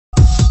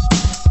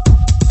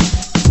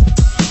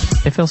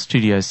FL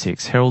Studio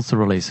 6 heralds the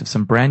release of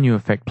some brand new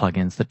effect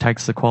plugins that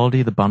takes the quality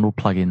of the bundled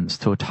plugins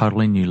to a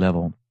totally new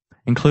level.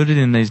 Included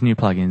in these new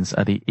plugins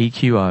are the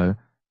EQO,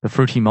 the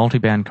Fruity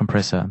Multiband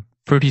Compressor,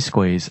 Fruity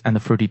Squeeze, and the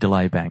Fruity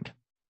Delay Bank.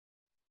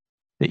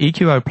 The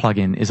EQO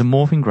plugin is a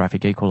morphing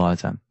graphic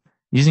equalizer.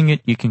 Using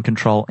it, you can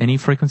control any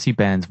frequency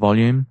band's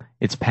volume,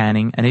 its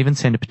panning, and even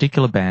send a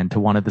particular band to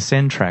one of the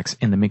send tracks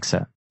in the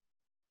mixer.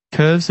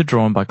 Curves are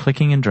drawn by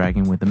clicking and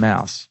dragging with the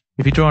mouse.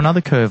 If you draw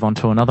another curve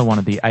onto another one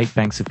of the 8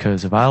 banks of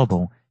curves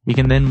available, you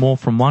can then morph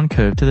from one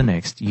curve to the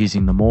next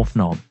using the morph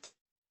knob.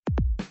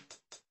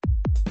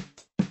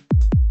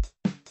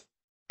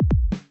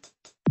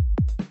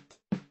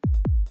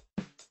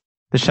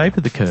 The shape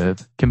of the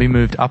curve can be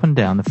moved up and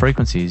down the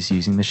frequencies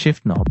using the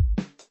shift knob.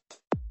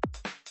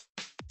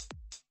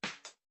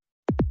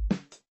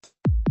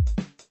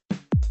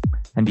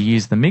 And you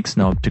use the mix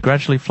knob to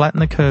gradually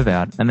flatten the curve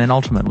out and then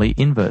ultimately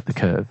invert the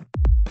curve.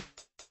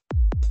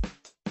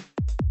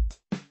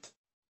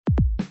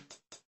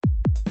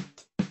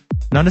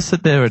 Notice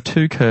that there are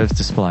 2 curves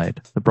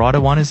displayed. The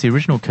brighter one is the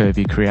original curve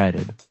you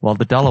created, while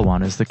the duller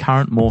one is the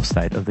current morph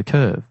state of the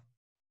curve.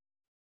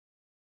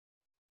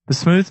 The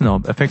smooth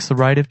knob affects the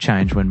rate of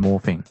change when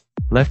morphing.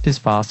 Left is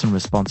fast and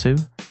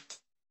responsive,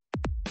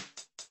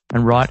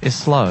 and right is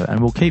slow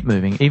and will keep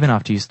moving even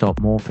after you stop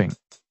morphing.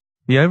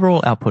 The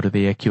overall output of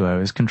the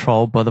EQO is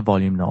controlled by the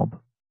volume knob.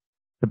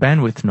 The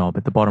bandwidth knob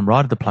at the bottom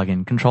right of the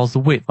plugin controls the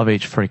width of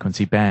each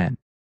frequency band.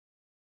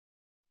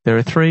 There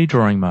are 3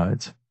 drawing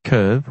modes: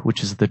 curve,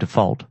 which is the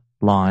default,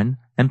 line,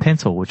 and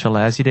pencil, which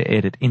allows you to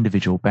edit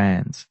individual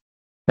bands.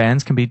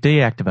 Bands can be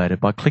deactivated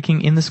by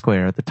clicking in the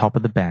square at the top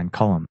of the band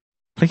column.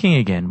 Clicking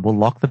again will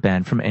lock the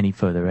band from any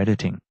further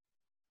editing.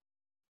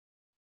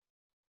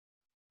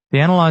 The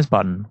Analyze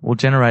button will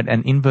generate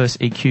an inverse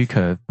EQ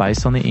curve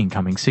based on the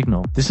incoming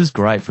signal. This is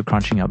great for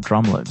crunching up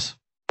drum loops.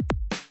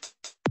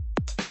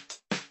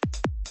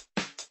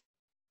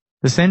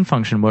 The Send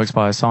function works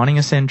by assigning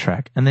a send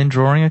track and then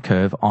drawing a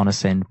curve on a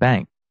send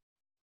bank.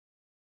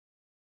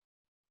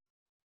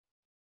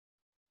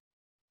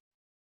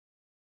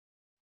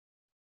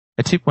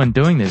 A tip when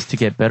doing this to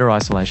get better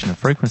isolation of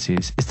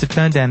frequencies is to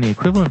turn down the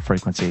equivalent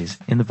frequencies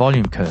in the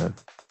volume curve.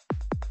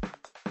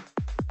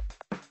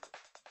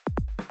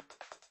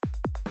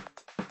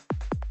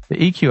 The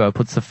EQO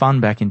puts the fun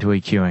back into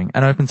EQing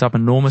and opens up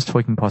enormous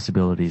tweaking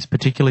possibilities,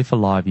 particularly for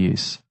live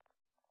use.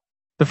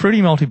 The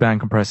Fruity Multiband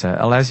Compressor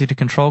allows you to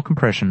control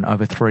compression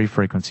over 3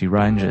 frequency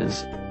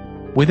ranges.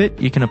 With it,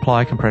 you can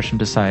apply compression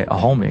to, say, a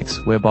whole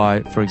mix,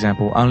 whereby, for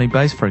example, only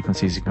bass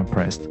frequencies are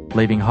compressed,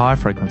 leaving higher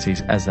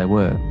frequencies as they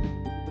were.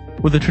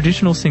 With a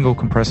traditional single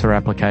compressor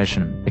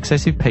application,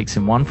 excessive peaks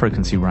in one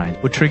frequency range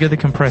would trigger the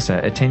compressor,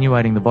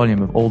 attenuating the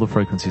volume of all the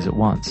frequencies at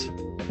once.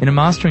 In a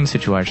mastering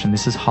situation,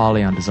 this is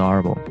highly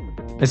undesirable.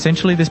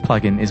 Essentially, this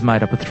plugin is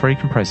made up of 3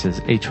 compressors,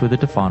 each with a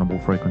definable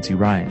frequency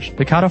range.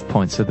 The cutoff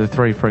points of the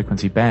 3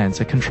 frequency bands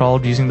are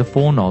controlled using the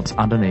 4 knobs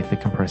underneath the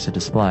compressor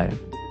display.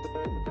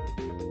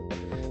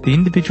 The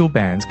individual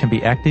bands can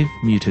be active,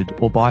 muted,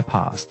 or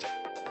bypassed.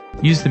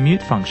 Use the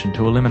mute function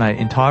to eliminate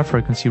entire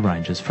frequency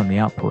ranges from the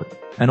output,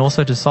 and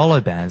also to solo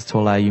bands to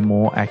allow you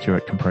more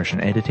accurate compression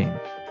editing.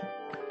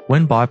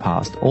 When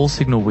bypassed, all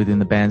signal within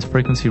the band's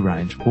frequency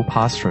range will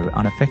pass through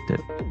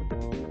unaffected.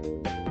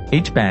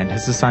 Each band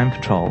has the same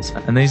controls,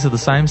 and these are the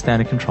same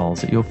standard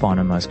controls that you'll find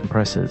on most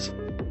compressors: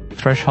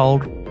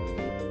 threshold,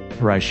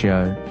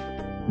 ratio,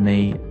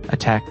 knee,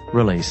 attack,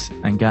 release,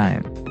 and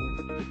gain.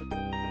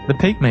 The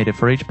peak meter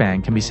for each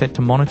band can be set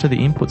to monitor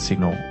the input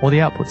signal or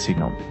the output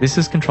signal. This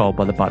is controlled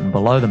by the button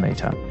below the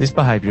meter. This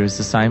behavior is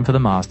the same for the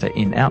master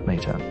in-out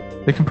meter.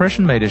 The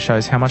compression meter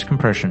shows how much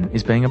compression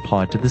is being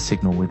applied to the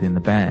signal within the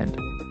band.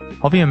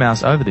 Hover your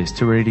mouse over this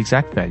to read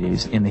exact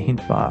values in the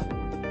hint bar.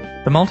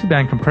 The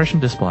multiband compression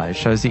display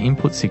shows the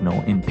input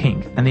signal in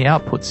pink and the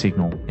output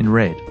signal in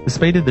red. The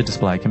speed of the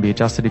display can be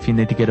adjusted if you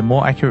need to get a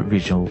more accurate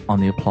visual on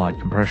the applied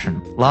compression.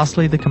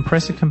 Lastly, the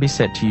compressor can be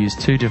set to use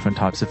 2 different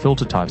types of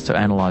filter types to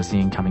analyze the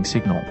incoming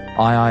signal: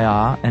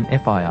 IIR and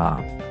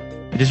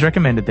FIR. It is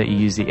recommended that you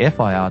use the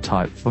FIR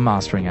type for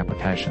mastering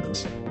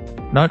applications.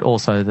 Note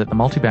also that the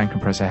multiband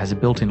compressor has a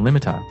built-in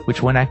limiter,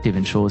 which when active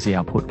ensures the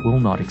output will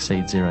not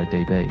exceed 0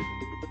 dB.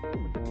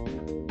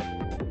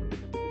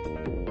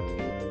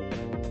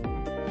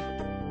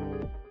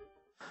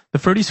 The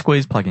Fruity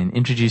Squeeze plugin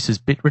introduces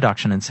bit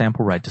reduction and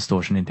sample rate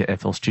distortion into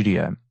FL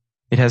Studio.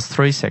 It has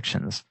 3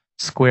 sections: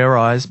 square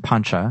eyes,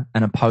 puncher,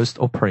 and a post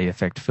or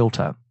pre-effect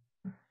filter.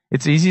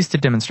 It's easiest to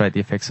demonstrate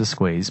the effects of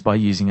squeeze by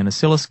using an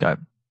oscilloscope.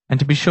 And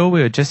to be sure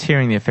we are just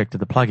hearing the effect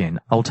of the plugin,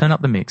 I'll turn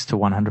up the mix to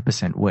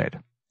 100% wet.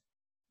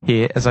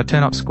 Here, as I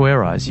turn up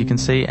square eyes, you can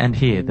see and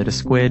hear that a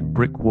squared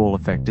brick wall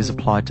effect is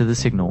applied to the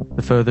signal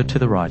the further to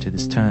the right it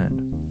is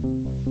turned.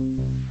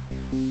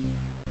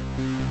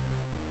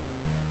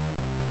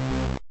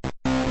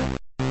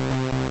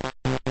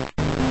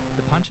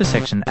 The puncher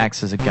section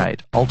acts as a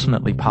gate,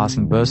 alternately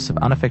passing bursts of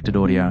unaffected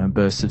audio and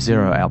bursts of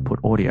zero output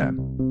audio.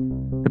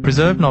 The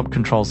preserve knob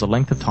controls the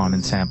length of time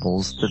in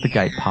samples that the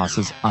gate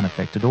passes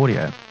unaffected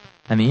audio.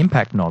 and the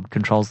impact knob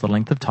controls the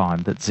length of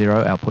time that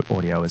zero output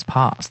audio is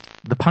passed.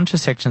 The puncher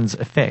section's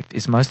effect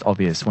is most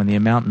obvious when the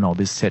amount knob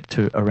is set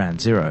to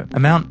around zero.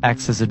 Amount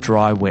acts as a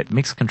dry-wet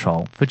mix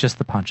control for just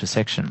the puncher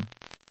section.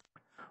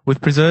 With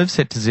preserve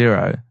set to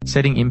zero,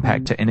 setting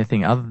impact to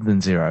anything other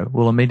than zero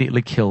will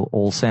immediately kill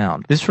all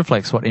sound. This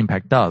reflects what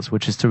impact does,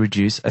 which is to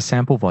reduce a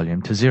sample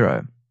volume to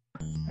zero.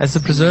 As the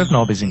preserve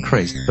knob is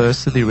increased,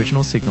 bursts of the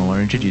original signal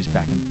are introduced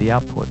back into the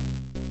output.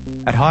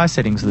 At higher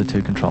settings of the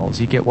two controls,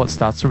 you get what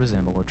starts to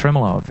resemble a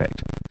tremolo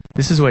effect.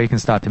 This is where you can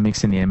start to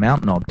mix in the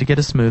amount knob to get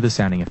a smoother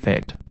sounding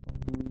effect.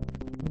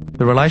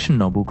 The relation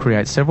knob will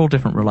create several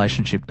different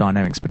relationship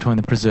dynamics between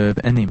the preserve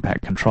and the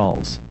impact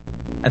controls.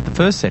 At the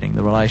first setting,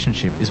 the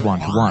relationship is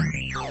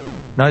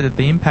 1-to-1. Note that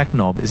the impact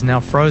knob is now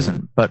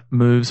frozen, but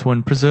moves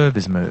when preserve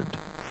is moved.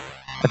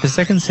 At the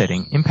second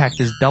setting, impact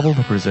is double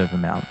the preserve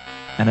amount,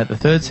 and at the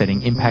third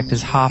setting, impact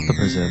is half the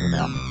preserve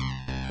amount.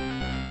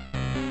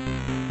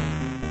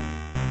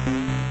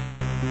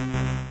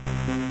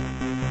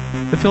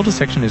 The filter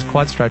section is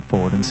quite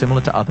straightforward and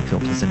similar to other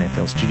filters in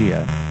FL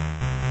Studio.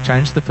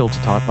 Change the filter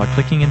type by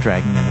clicking and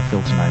dragging in the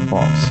filter name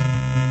box.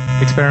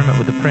 Experiment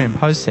with the pre and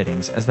post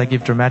settings as they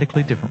give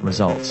dramatically different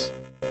results.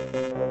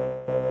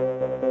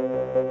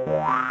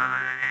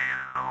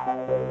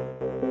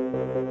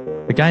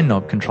 The gain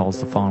knob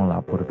controls the final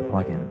output of the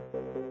plugin.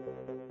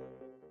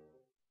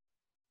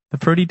 The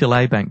Fruity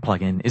Delay Bank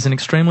plugin is an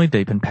extremely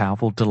deep and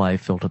powerful delay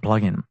filter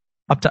plugin.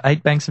 Up to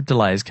 8 banks of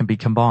delays can be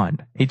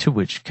combined, each of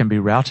which can be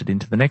routed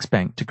into the next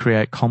bank to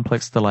create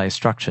complex delay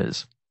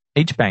structures.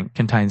 Each bank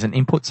contains an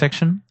input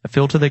section, a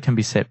filter that can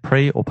be set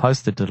pre or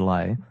post the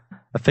delay,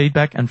 a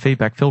feedback and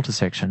feedback filter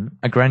section,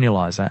 a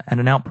granulizer,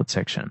 and an output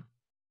section.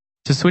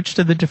 To switch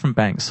to the different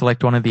banks,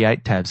 select one of the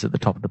 8 tabs at the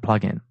top of the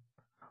plugin.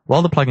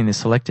 While the plugin is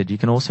selected, you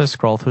can also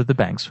scroll through the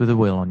banks with the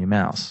wheel on your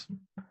mouse.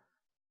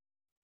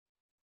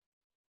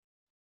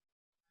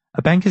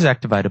 A bank is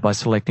activated by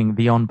selecting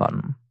the On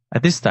button.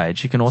 At this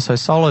stage, you can also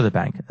solo the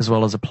bank, as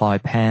well as apply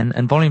pan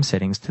and volume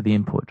settings to the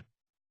input.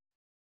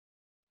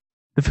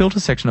 The filter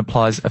section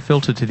applies a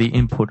filter to the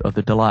input of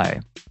the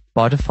delay.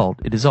 By default,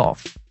 it is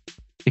off.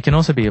 It can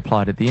also be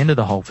applied at the end of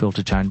the whole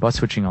filter chain by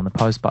switching on the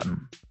post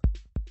button.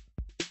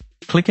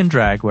 Click and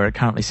drag where it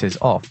currently says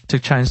off to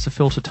change the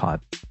filter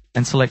type,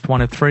 and select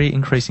one of 3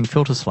 increasing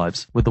filter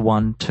slopes with the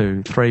 1,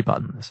 2, 3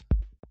 buttons.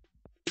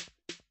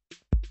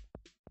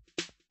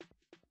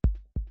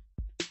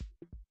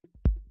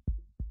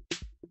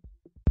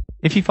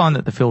 If you find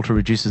that the filter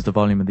reduces the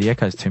volume of the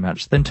echoes too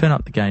much, then turn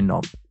up the gain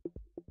knob.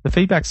 The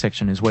feedback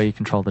section is where you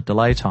control the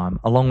delay time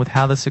along with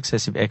how the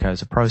successive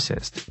echoes are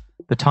processed.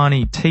 The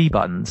tiny T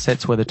button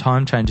sets whether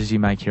time changes you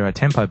make here are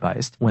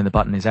tempo-based, when the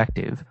button is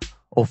active,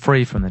 or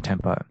free from the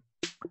tempo.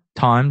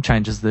 Time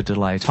changes the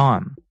delay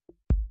time.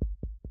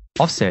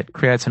 Offset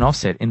creates an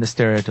offset in the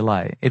stereo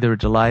delay, either a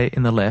delay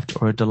in the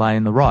left or a delay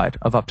in the right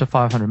of up to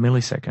 500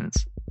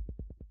 milliseconds.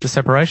 The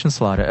separation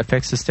slider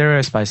affects the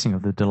stereo spacing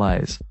of the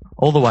delays.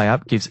 All the way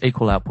up gives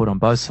equal output on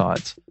both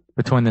sides.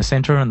 Between the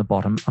center and the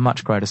bottom, a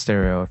much greater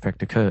stereo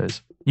effect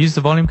occurs. Use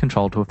the volume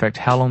control to affect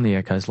how long the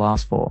echoes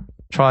last for.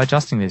 Try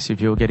adjusting this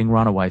if you are getting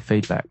runaway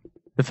feedback.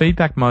 The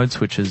feedback mode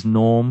switches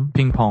norm,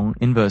 ping pong,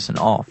 inverse and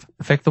off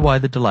affect the way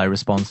the delay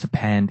responds to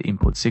panned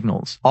input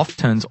signals. Off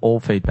turns all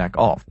feedback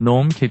off.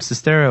 Norm keeps the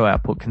stereo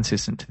output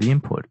consistent to the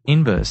input.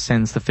 Inverse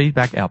sends the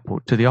feedback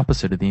output to the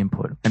opposite of the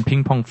input. And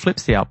ping pong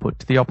flips the output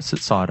to the opposite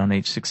side on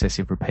each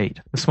successive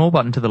repeat. The small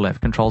button to the left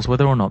controls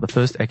whether or not the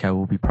first echo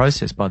will be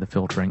processed by the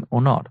filtering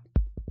or not.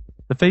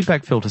 The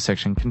feedback filter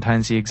section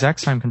contains the exact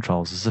same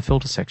controls as the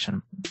filter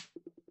section.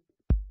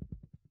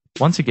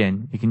 Once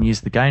again, you can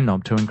use the gain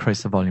knob to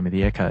increase the volume of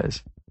the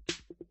echoes.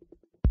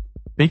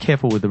 Be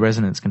careful with the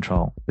resonance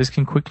control. This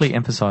can quickly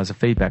emphasize a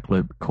feedback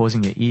loop,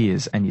 causing your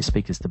ears and your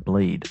speakers to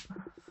bleed.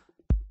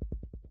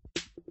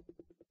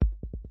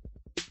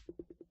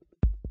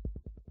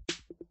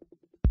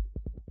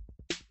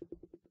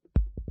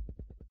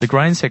 The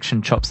grain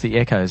section chops the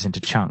echoes into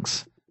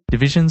chunks.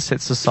 Division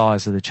sets the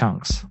size of the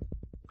chunks.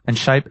 And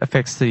shape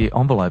affects the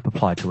envelope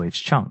applied to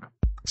each chunk.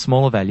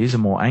 Smaller values are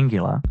more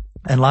angular,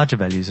 and larger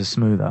values are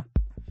smoother.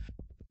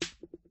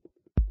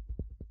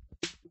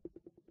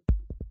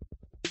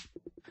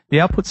 The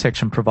output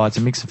section provides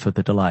a mixer for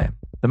the delay.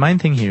 The main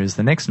thing here is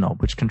the next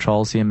knob, which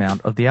controls the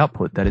amount of the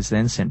output that is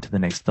then sent to the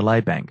next delay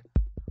bank.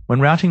 When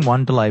routing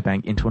one delay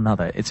bank into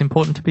another, it's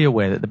important to be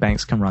aware that the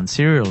banks can run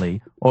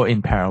serially or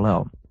in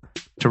parallel.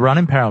 To run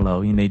in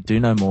parallel, you need do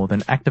no more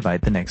than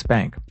activate the next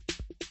bank.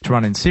 To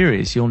run in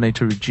series, you'll need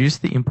to reduce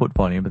the input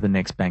volume of the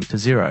next bank to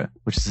 0,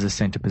 which is the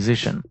center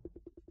position.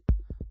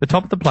 The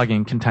top of the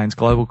plugin contains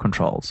global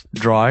controls.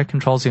 Dry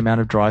controls the amount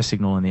of dry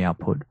signal in the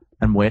output,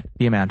 and wet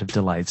the amount of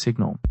delayed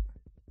signal.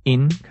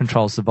 In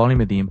controls the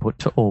volume of the input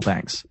to all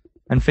banks,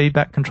 and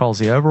feedback controls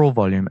the overall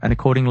volume and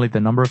accordingly the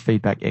number of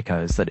feedback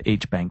echoes that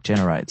each bank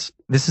generates.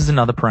 This is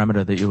another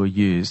parameter that you will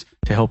use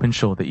to help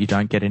ensure that you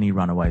don't get any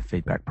runaway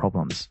feedback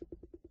problems.